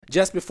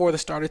Just before the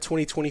start of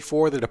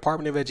 2024, the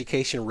Department of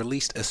Education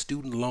released a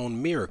student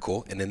loan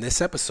miracle, and in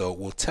this episode,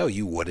 we'll tell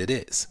you what it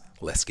is.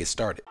 Let's get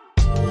started.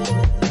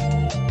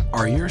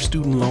 Are your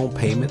student loan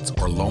payments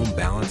or loan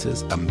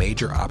balances a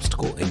major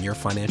obstacle in your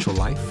financial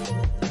life?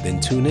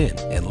 Then tune in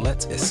and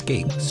let's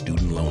escape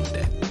student loan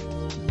debt.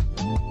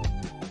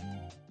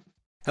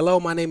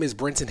 Hello, my name is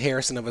Brenton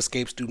Harrison of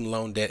Escape Student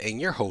Loan Debt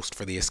and your host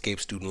for the Escape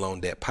Student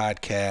Loan Debt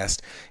podcast.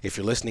 If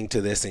you're listening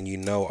to this and you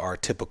know our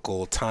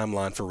typical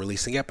timeline for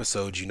releasing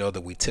episodes, you know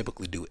that we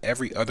typically do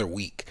every other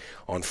week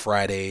on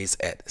Fridays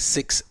at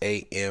 6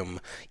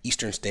 a.m.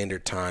 Eastern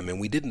Standard Time. And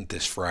we didn't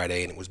this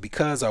Friday, and it was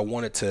because I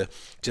wanted to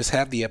just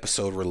have the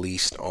episode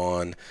released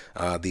on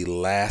the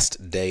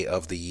last day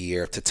of the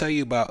year to tell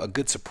you about a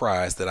good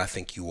surprise that I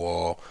think you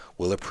all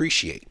will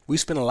appreciate. We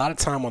spent a lot of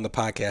time on the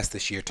podcast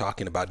this year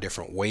talking about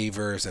different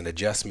waivers and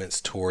adjustments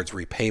towards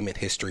repayment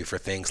history for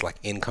things like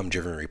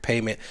income-driven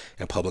repayment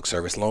and public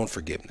service loan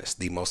forgiveness.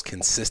 The most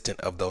consistent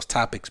of those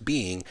topics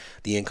being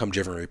the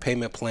income-driven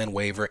repayment plan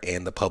waiver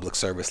and the public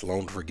service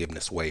loan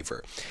forgiveness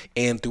waiver.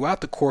 And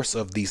throughout the course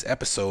of these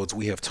episodes,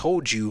 we have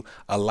told you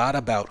a lot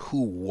about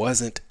who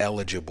wasn't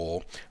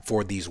eligible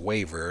for these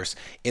waivers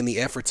in the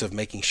efforts of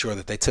making sure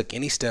that they took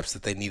any steps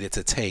that they needed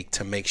to take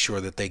to make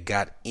sure that they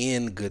got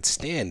in good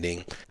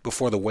standing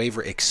before the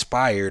waiver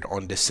expired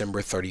on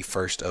December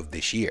 31st of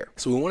this year.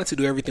 So we wanted to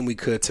do everything we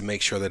could to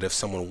make sure that if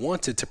someone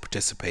wanted to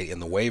participate in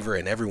the waiver,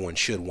 and everyone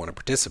should want to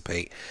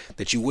participate,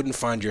 that you wouldn't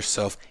find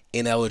yourself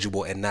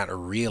ineligible and not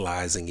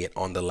realizing it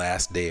on the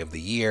last day of the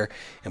year.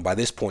 And by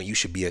this point, you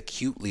should be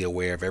acutely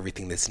aware of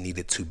everything that's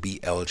needed to be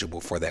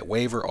eligible for that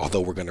waiver,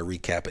 although we're going to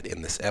recap it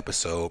in this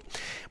episode.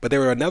 But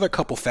there were another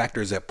couple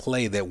factors at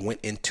play that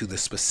went into the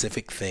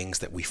specific things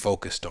that we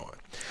focused on.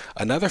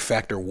 Another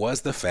factor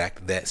was the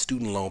fact that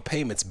student loan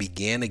payments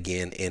began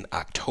again in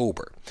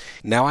October.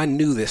 Now, I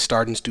knew that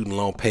starting student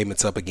loan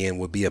payments up again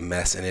would be a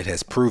mess, and it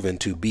has proven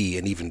to be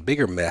an even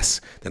bigger mess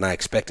than I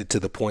expected, to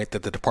the point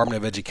that the Department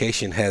of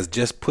Education has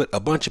just put a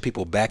bunch of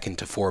people back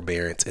into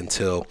forbearance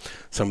until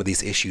some of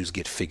these issues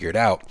get figured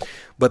out.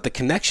 But the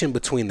connection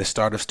between the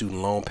start of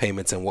student loan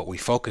payments and what we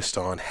focused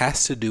on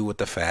has to do with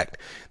the fact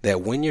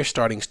that when you're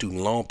starting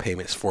student loan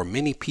payments, for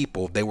many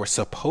people, they were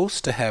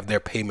supposed to have their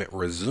payment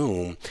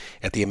resume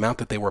at the amount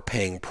that they were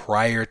paying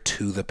prior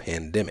to the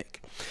pandemic.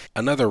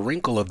 Another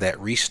wrinkle of that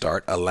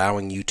restart,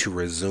 allowing you to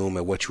resume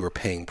at what you were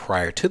paying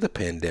prior to the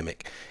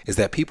pandemic, is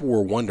that people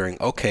were wondering,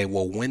 okay,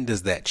 well, when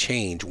does that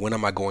change? When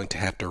am I going to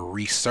have to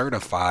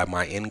recertify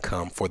my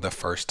income for the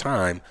first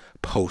time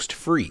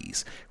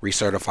post-freeze?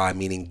 Recertify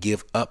meaning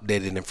give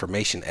updated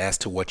information as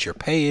to what your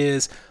pay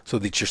is so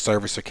that your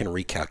servicer can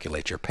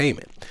recalculate your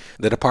payment.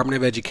 The Department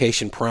of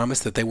Education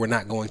promised that they were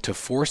not going to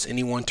force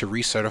anyone to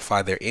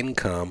recertify their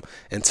income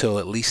until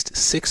at least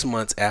 6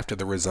 months after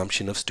the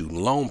resumption of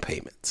student loan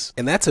payments.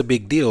 And that's a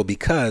big deal,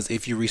 because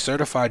if you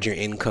recertified your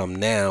income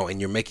now and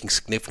you're making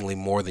significantly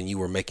more than you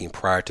were making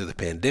prior to the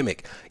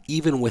pandemic,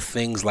 even with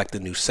things like the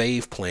new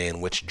SAVE plan,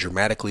 which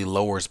dramatically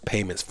lowers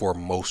payments for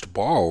most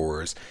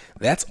borrowers,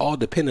 that's all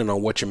dependent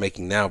on what you're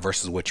making now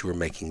versus what you were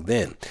making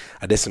then.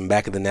 I did some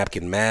back of the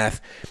napkin math,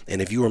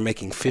 and if you were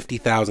making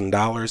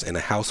 $50,000 in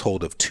a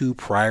household of two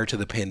prior to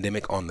the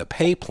pandemic on the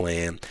pay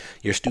plan,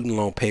 your student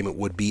loan payment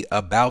would be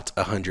about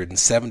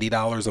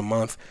 $170 a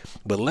month.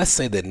 But let's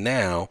say that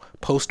now,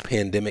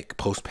 post-pandemic,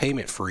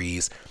 post-payment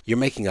freeze, you're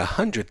making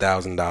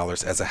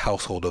 $100,000 as a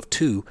household of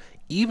two.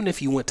 Even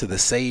if you went to the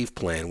SAVE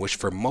plan, which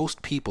for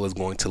most people is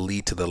going to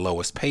lead to the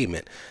lowest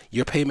payment,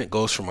 your payment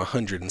goes from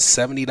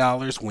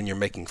 $170 when you're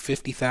making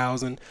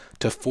 $50,000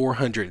 to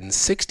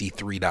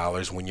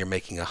 $463 when you're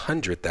making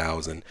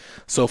 $100,000.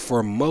 So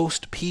for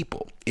most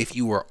people, if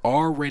you are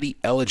already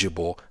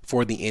eligible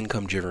for the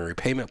income-driven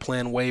repayment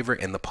plan waiver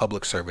and the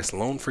public service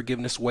loan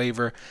forgiveness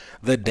waiver,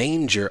 the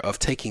danger of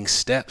taking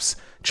steps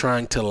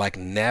trying to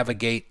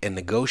navigate and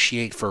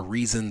negotiate for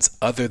reasons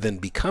other than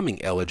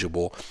becoming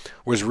eligible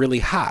was really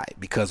high.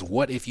 Because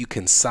what if you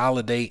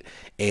consolidate,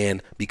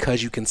 and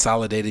because you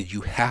consolidated,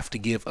 you have to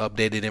give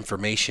updated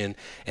information,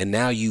 and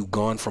now you've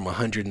gone from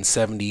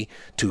 $170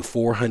 to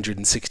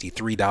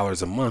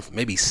 $463 a month,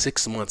 maybe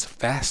 6 months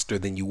faster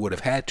than you would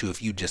have had to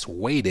if you just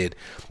waited.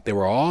 There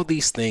were all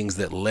these things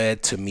that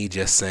led to me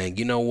just saying,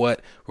 you know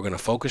what, we're going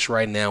to focus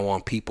right now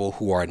on people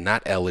who are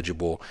not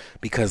eligible,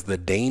 because the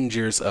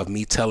dangers of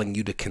me telling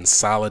you to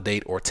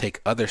consolidate or take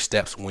other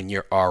steps when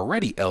you're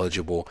already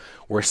eligible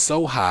were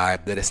so high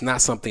that it's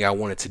not something I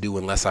wanted to do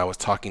unless I was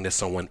talking to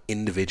someone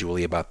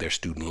individually about their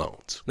student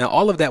loans. Now,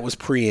 all of that was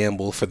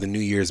preamble for the New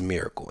Year's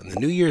miracle. And the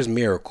New Year's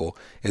miracle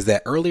is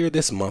that earlier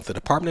this month, the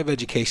Department of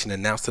Education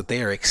announced that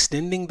they are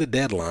extending the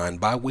deadline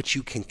by which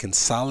you can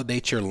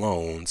consolidate your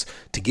loans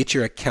to get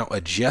your account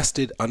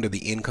adjusted under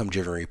the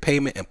income-driven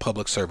repayment and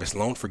public service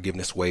loan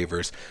forgiveness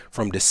waivers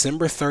from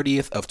December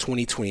 30th of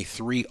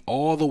 2023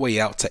 all the way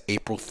out to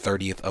April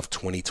 30th of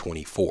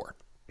 2024.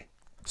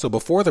 So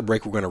before the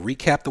break, we're going to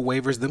recap the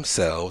waivers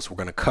themselves. We're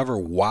going to cover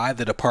why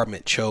the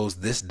department chose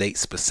this date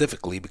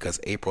specifically, because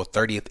April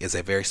 30th is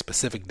a very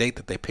specific date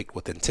that they picked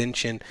with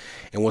intention.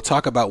 And we'll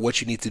talk about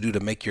what you need to do to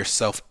make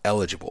yourself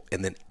eligible.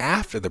 And then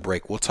after the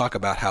break, we'll talk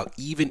about how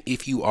even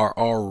if you are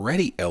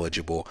already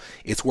eligible,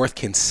 it's worth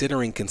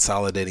considering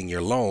consolidating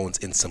your loans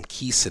in some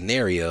key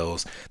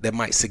scenarios that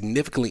might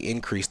significantly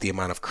increase the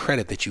amount of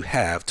credit that you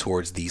have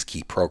towards these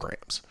key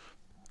programs.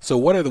 So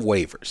what are the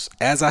waivers?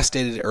 As I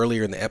stated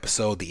earlier in the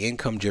episode, the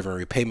income-driven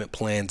repayment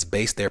plans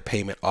base their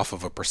payment off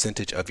of a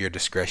percentage of your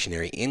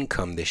discretionary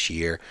income this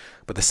year.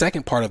 But the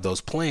second part of those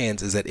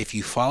plans is that if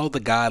you follow the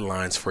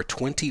guidelines for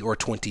 20 or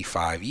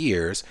 25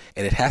 years,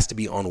 and it has to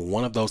be on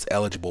one of those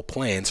eligible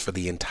plans for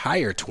the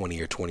entire 20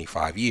 or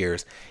 25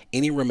 years,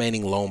 any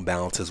remaining loan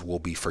balances will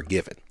be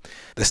forgiven.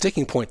 The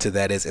sticking point to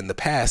that is in the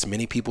past,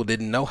 many people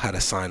didn't know how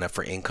to sign up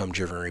for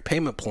income-driven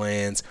repayment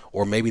plans,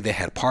 or maybe they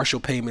had partial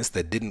payments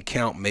that didn't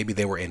count. Maybe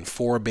they were in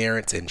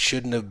forbearance and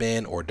shouldn't have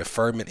been, or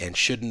deferment and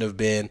shouldn't have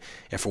been.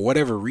 And for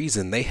whatever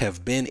reason, they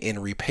have been in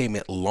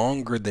repayment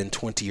longer than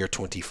 20 or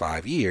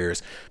 25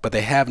 years, but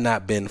they have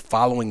not been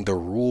following the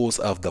rules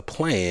of the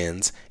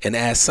plans. And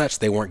as such,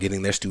 they weren't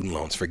getting their student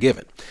loans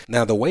forgiven.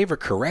 Now, the waiver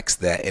corrects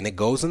that, and it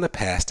goes in the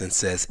past and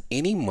says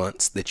any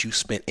months that you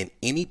spent in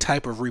any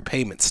type of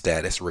repayment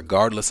status,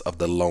 regardless of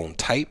the loan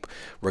type,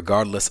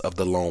 regardless of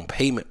the loan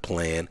payment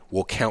plan,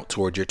 will count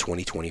toward your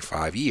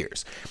 2025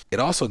 years. It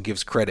also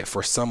gives credit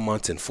for some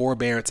months in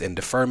forbearance and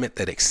deferment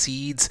that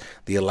exceeds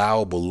the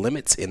allowable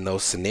limits in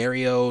those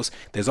scenarios.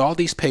 There's all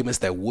these payments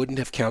that wouldn't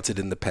have counted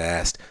in the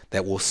past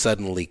that will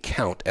suddenly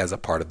count as a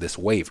part of this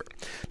waiver.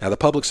 Now, the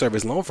Public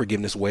Service Loan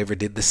Forgiveness Waiver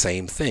did the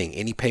same thing.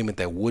 Any payment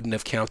that wouldn't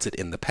have counted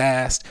in the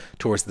past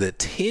towards the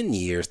 10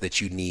 years that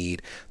you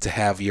need to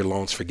have your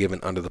loans forgiven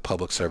under the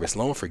Public Service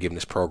Loan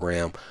Forgiveness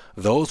Program,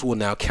 those will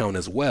now count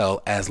as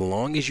well, as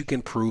long as you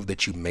can prove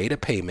that you made a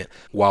payment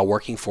while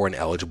working for an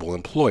eligible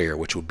employer,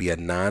 which would be a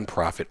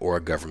nonprofit or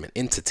a government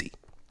entity.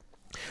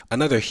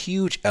 Another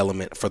huge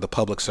element for the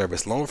Public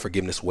Service Loan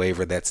Forgiveness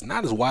Waiver that's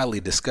not as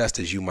widely discussed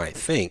as you might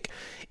think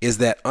is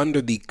that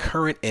under the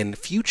current and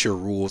future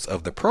rules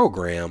of the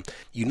program,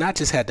 you not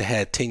just had to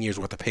have 10 years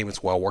worth of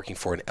payments while working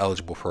for an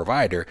eligible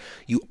provider,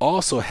 you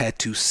also had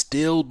to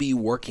still be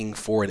working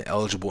for an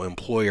eligible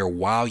employer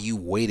while you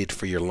waited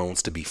for your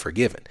loans to be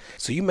forgiven.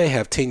 So you may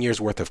have 10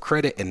 years worth of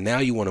credit and now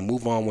you want to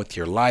move on with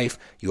your life.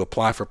 You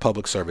apply for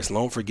Public Service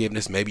Loan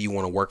Forgiveness. Maybe you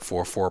want to work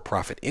for a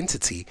for-profit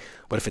entity,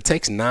 but if it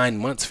takes 9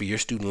 months for your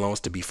student loans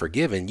to be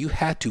forgiven, you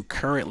had to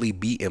currently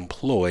be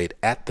employed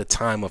at the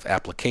time of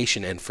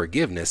application and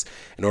forgiveness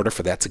in order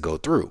for that to go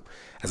through.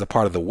 As a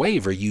part of the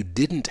waiver, you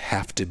didn't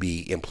have to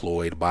be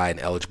employed by an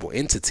eligible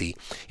entity.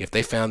 If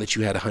they found that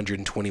you had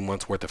 120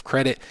 months worth of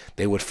credit,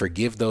 they would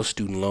forgive those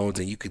student loans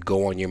and you could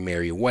go on your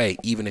merry way,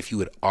 even if you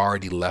had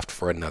already left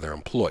for another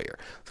employer.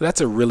 So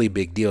that's a really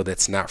big deal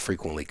that's not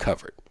frequently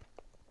covered.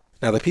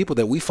 Now, the people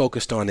that we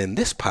focused on in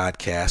this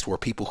podcast were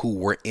people who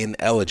were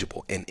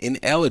ineligible, and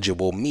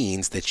ineligible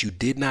means that you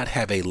did not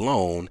have a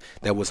loan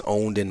that was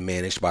owned and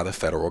managed by the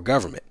federal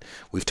government.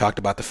 We've talked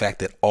about the fact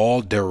that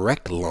all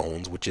direct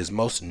loans, which is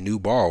most new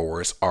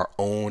borrowers, are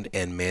owned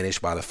and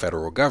managed by the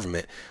federal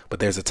government, but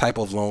there's a type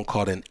of loan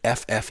called an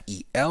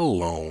FFEL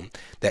loan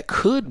that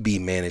could be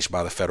managed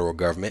by the federal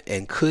government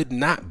and could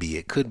not be.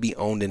 It could be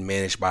owned and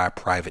managed by a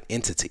private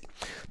entity.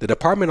 The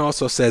department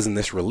also says in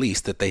this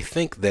release that they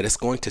think that it's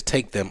going to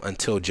take them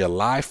until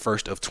July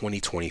 1st of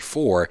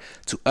 2024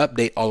 to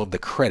update all of the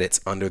credits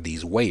under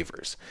these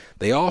waivers.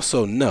 They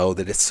also know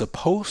that it's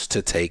supposed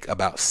to take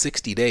about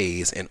 60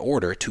 days in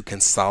order to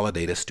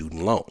consolidate a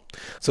student loan.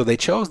 So they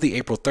chose the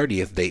April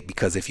 30th date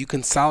because if you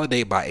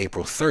consolidate by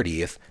April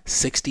 30th,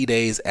 60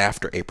 days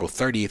after April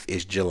 30th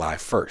is July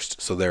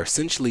 1st. So they're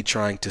essentially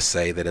trying to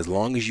say that as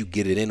long as you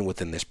get it in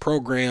within this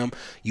program,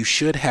 you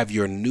should have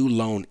your new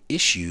loan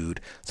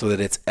issued so that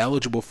it's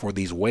eligible for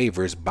these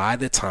waivers by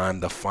the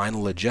time the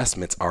final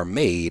adjustments are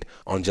made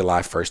on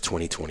July 1st,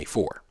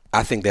 2024.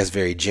 I think that's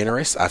very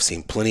generous. I've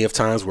seen plenty of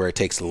times where it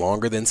takes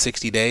longer than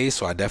 60 days,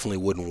 so I definitely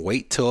wouldn't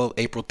wait till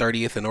April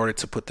 30th in order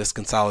to put this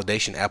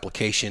consolidation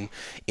application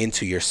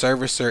into your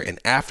servicer. And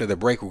after the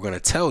break, we're going to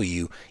tell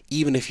you,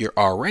 even if you're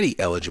already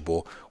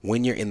eligible,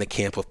 when you're in the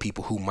camp of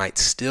people who might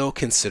still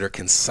consider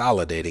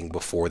consolidating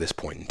before this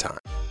point in time.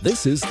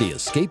 This is the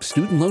Escape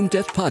Student Loan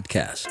Debt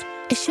Podcast,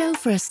 a show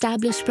for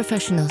established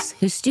professionals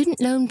whose student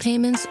loan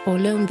payments or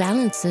loan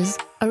balances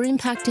are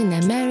impacting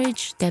their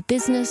marriage, their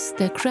business,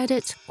 their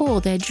credit,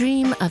 or their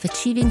dream of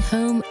achieving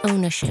home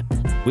ownership.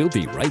 We'll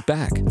be right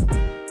back.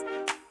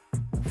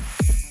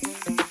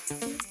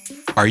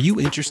 Are you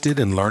interested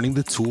in learning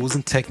the tools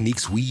and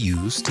techniques we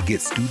use to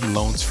get student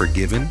loans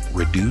forgiven,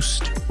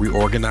 reduced,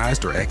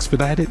 reorganized, or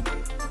expedited?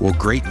 Well,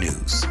 great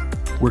news.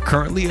 We're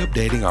currently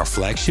updating our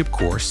flagship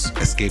course,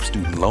 Escape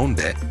Student Loan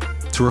Debt,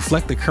 to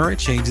reflect the current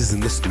changes in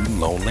the student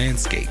loan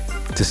landscape.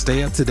 To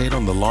stay up to date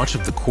on the launch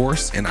of the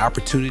course and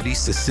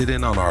opportunities to sit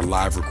in on our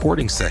live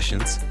recording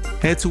sessions,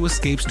 head to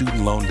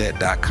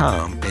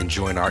escapestudentloandebt.com and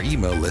join our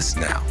email list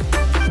now.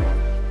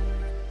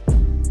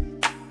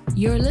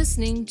 You're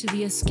listening to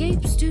the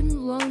Escape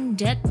Student Loan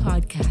Debt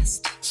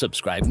Podcast.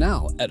 Subscribe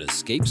now at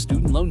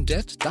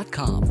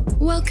escapestudentloandebt.com.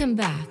 Welcome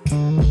back.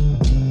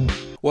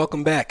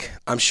 Welcome back.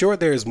 I'm sure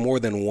there's more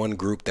than one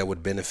group that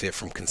would benefit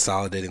from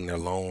consolidating their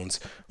loans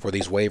for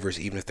these waivers,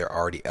 even if they're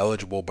already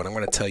eligible, but I'm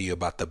going to tell you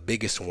about the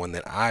biggest one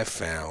that I've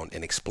found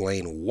and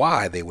explain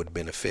why they would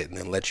benefit, and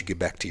then let you get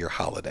back to your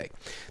holiday.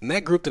 And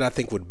that group that I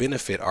think would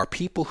benefit are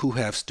people who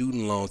have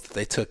student loans that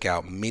they took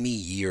out many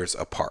years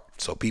apart.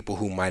 So people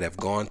who might have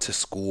gone to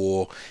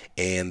school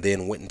and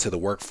then went into the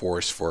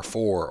workforce for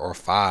 4 or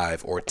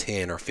 5 or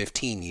 10 or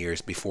 15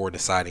 years before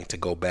deciding to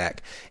go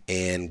back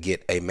and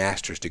get a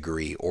master's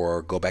degree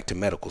or go back to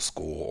medical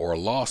school or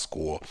law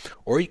school.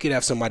 Or you could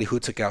have somebody who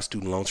took out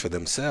student loans for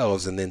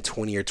themselves and then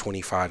 20 or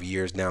 25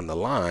 years down the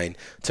line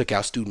took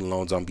out student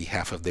loans on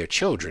behalf of their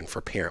children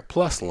for Parent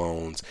Plus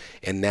loans,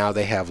 and now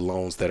they have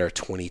loans that are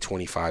 20,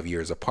 25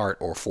 years apart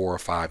or 4 or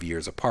 5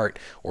 years apart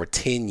or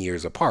 10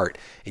 years apart,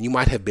 and you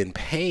might have been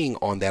paying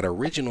on that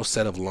original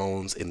set of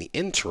loans in the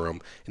interim,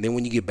 and then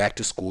when you get back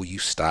to school you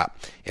stop,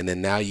 and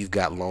then now you've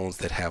got loans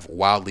that have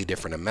wildly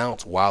different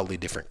amounts, wildly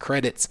different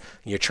credits,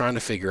 and you're trying to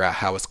figure out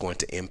how it's going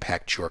to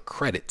impact your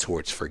credit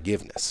towards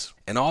forgiveness.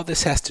 And all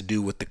this has to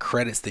do with the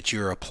credits that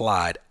you're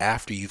applied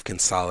after you've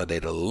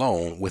consolidated a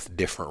loan with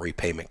different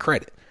repayment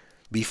credit.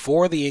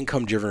 Before the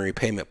income-driven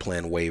repayment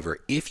plan waiver,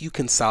 if you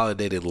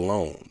consolidated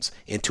loans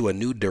into a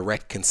new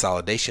direct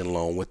consolidation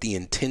loan with the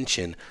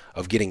intention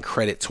of getting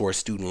credit towards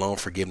student loan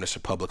forgiveness or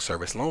public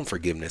service loan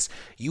forgiveness,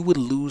 you would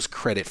lose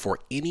credit for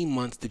any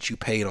months that you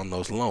paid on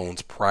those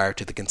loans prior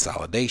to the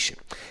consolidation.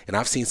 And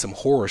I've seen some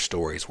horror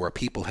stories where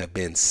people have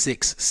been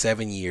 6,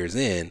 7 years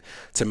in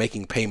to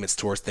making payments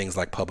towards things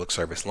like public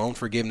service loan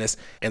forgiveness,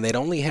 and they'd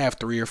only have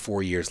 3 or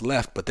 4 years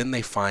left, but then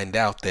they find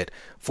out that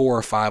 4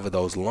 or 5 of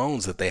those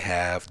loans that they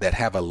have that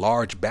have a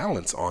large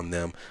balance on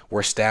them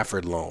were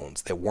Stafford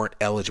loans that weren't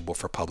eligible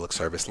for public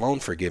service loan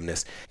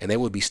forgiveness, and they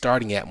would be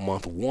starting at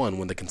month 1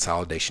 when the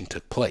consolidation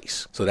took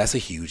place. So that's a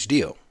huge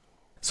deal.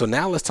 So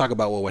now let's talk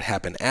about what would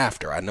happen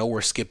after. I know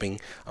we're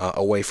skipping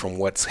away from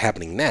what's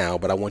happening now,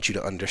 but I want you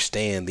to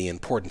understand the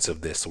importance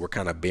of this, so we're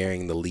kind of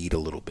bearing the lead a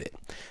little bit.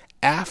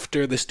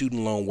 After the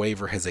student loan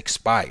waiver has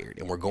expired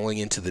and we're going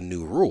into the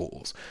new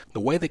rules, the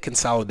way the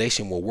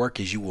consolidation will work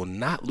is you will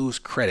not lose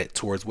credit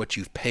towards what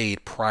you've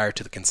paid prior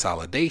to the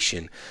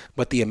consolidation,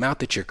 but the amount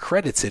that you're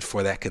credited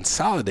for that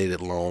consolidated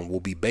loan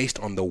will be based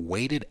on the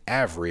weighted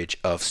average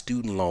of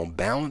student loan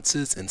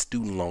balances and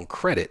student loan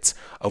credits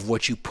of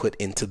what you put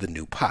into the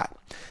new pot.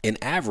 An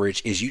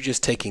average is you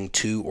just taking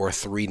 2 or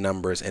 3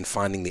 numbers and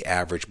finding the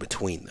average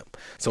between them.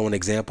 So an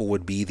example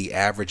would be the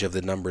average of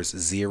the numbers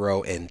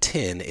 0 and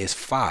 10 is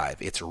 5.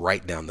 It's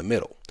right down the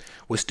middle.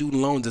 With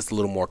student loans, it's a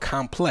little more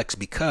complex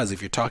because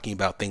if you're talking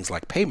about things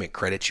like payment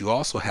credits, you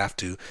also have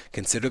to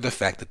consider the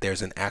fact that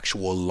there's an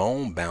actual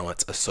loan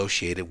balance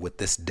associated with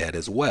this debt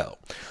as well.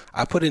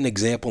 I put an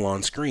example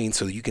on screen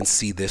so that you can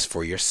see this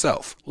for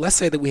yourself. Let's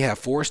say that we have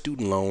 4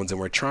 student loans and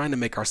we're trying to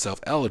make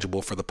ourselves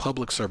eligible for the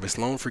Public Service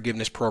Loan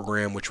Forgiveness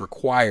Program, which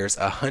requires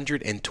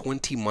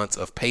 120 months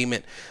of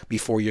payment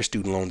before your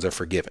student loans are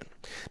forgiven.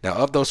 Now,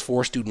 of those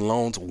 4 student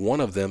loans,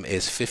 one of them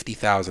is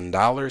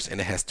 $50,000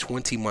 and it has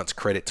 20 months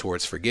credit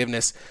towards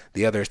forgiveness.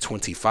 The other is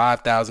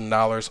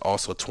 $25,000,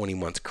 also 20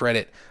 months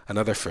credit.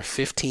 Another for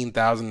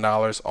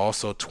 $15,000,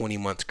 also 20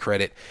 months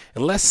credit.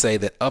 And let's say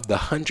that of the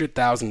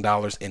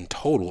 $100,000 in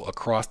total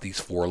across these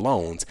 4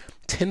 loans,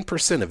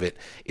 10% of it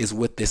is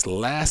with this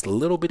last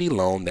little bitty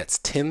loan that's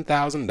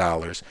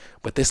 $10,000,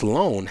 but this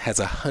loan has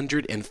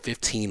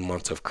 115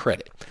 months of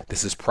credit.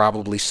 This is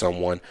probably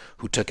someone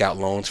who took out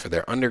loans for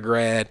their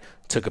undergrad,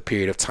 took a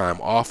period of time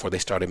off where they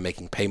started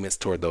making payments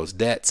toward those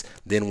debts,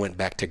 then went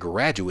back to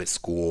graduate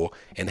school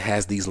and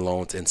has these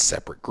loans in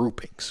separate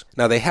groupings.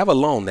 Now they have a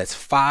loan that's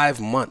 5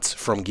 months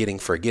from getting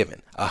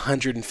forgiven,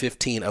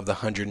 115 of the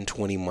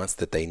 120 months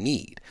that they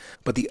need.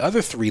 But the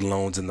other 3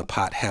 loans in the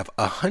pot have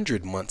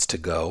 100 months to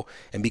go,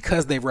 and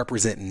because they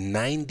represent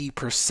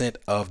 90%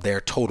 of their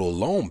total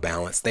loan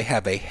balance, they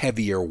have a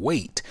heavier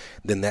weight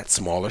than that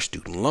smaller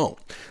student loan.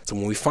 So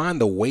when we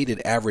find the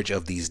weighted average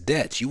of these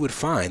debts, you would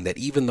find that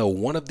even though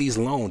one of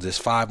these loans is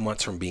 5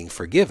 months from being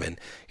forgiven,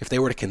 if they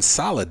were to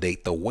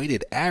consolidate, the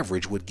weighted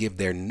average would give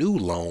their new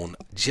loan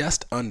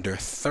just under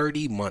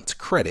 30 months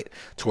credit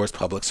towards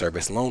public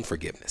service loan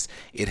forgiveness.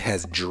 It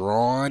has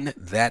drawn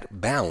that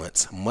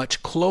balance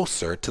much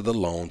closer to the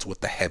loans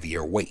with the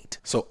heavier weight.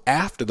 So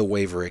after the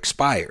waiver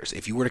expires,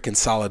 if you were to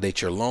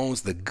consolidate your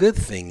loans, the good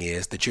thing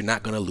is that you're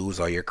not going to lose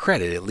all your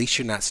credit. At least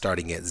you're not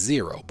starting at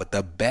 0. But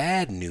the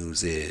bad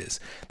news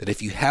is that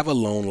if you have a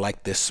loan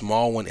like this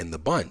small one in the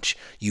bunch,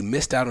 you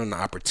missed out on an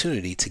opportunity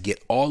to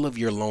get all of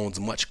your loans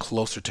much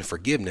closer to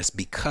forgiveness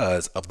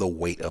because of the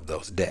weight of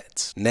those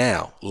debts.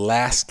 Now,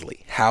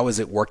 lastly, how is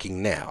it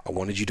working now? I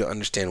wanted you to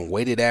understand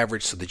weighted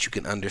average so that you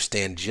can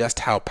understand just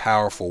how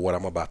powerful what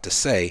I'm about to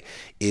say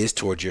is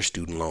towards your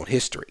student loan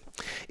history.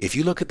 If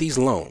you look at these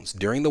loans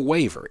during the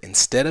waiver,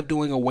 instead of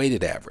doing a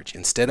weighted average,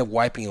 instead of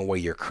wiping away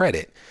your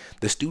credit,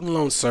 the student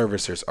loan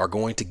servicers are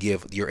going to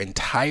give your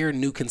entire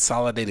new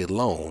consolidated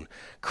loan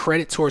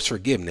credit towards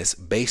forgiveness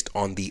based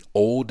on the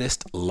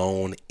oldest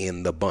loan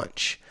in the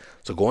bunch.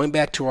 So going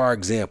back to our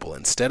example,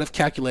 instead of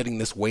calculating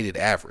this weighted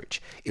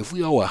average, if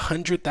we owe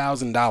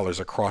 $100,000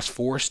 across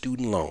 4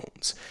 student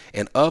loans,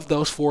 and of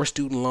those 4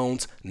 student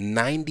loans,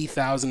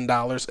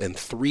 $90,000 and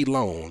 3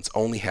 loans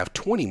only have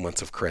 20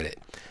 months of credit,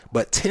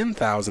 but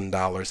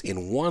 $10,000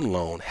 in one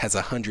loan has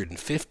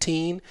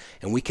 115,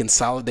 and we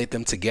consolidate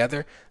them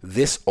together,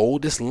 this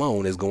oldest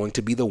loan is going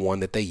to be the one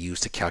that they use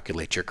to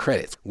calculate your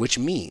credits, which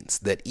means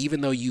that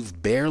even though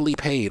you've barely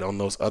paid on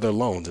those other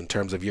loans in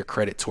terms of your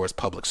credit towards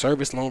public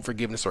service loan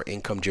forgiveness or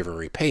income-driven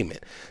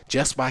repayment,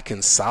 just by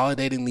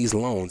consolidating these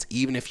loans,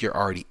 even if you're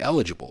already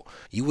eligible,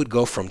 you would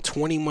go from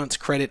 20 months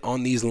credit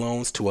on these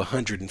loans to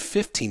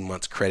 115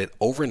 months credit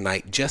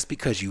overnight just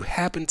because you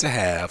happen to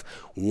have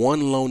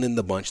one loan in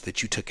the bunch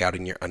that you took out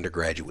in your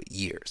undergraduate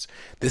years.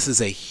 This is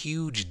a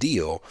huge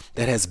deal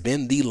that has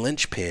been the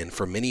linchpin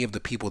for many of the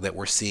people that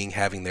we're seeing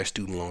having their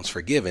student loans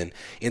forgiven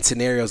in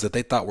scenarios that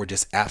they thought were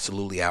just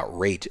absolutely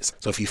outrageous.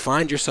 So if you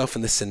find yourself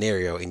in this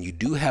scenario and you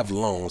do have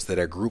loans that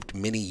are grouped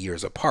many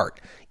years apart,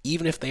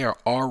 even if they are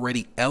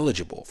already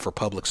eligible for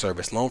public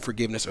service loan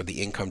forgiveness or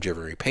the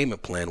income-driven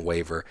repayment plan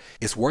waiver,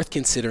 it's worth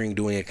considering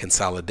doing a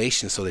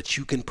consolidation so that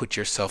you can put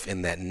yourself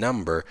in that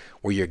number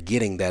where you're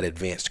getting that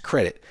advanced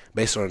credit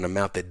based on an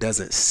amount that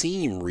doesn't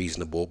seem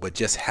reasonable, but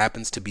just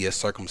happens to be a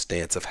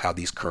circumstance of how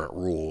these current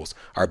rules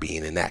are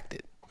being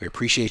enacted. We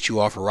appreciate you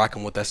all for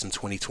rocking with us in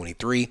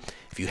 2023.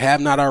 If you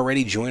have not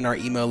already, join our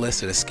email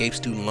list at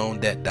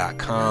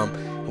escapestudentloandebt.com,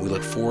 and we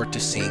look forward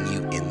to seeing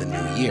you in the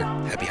new year.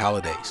 Happy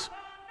holidays.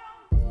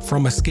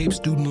 From Escape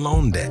Student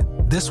Loan Debt,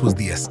 this was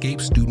the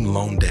Escape Student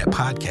Loan Debt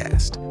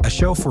Podcast, a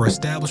show for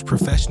established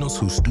professionals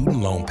whose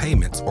student loan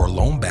payments or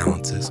loan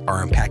balances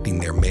are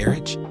impacting their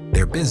marriage,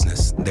 their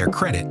business, their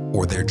credit,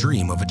 or their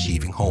dream of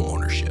achieving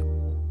homeownership.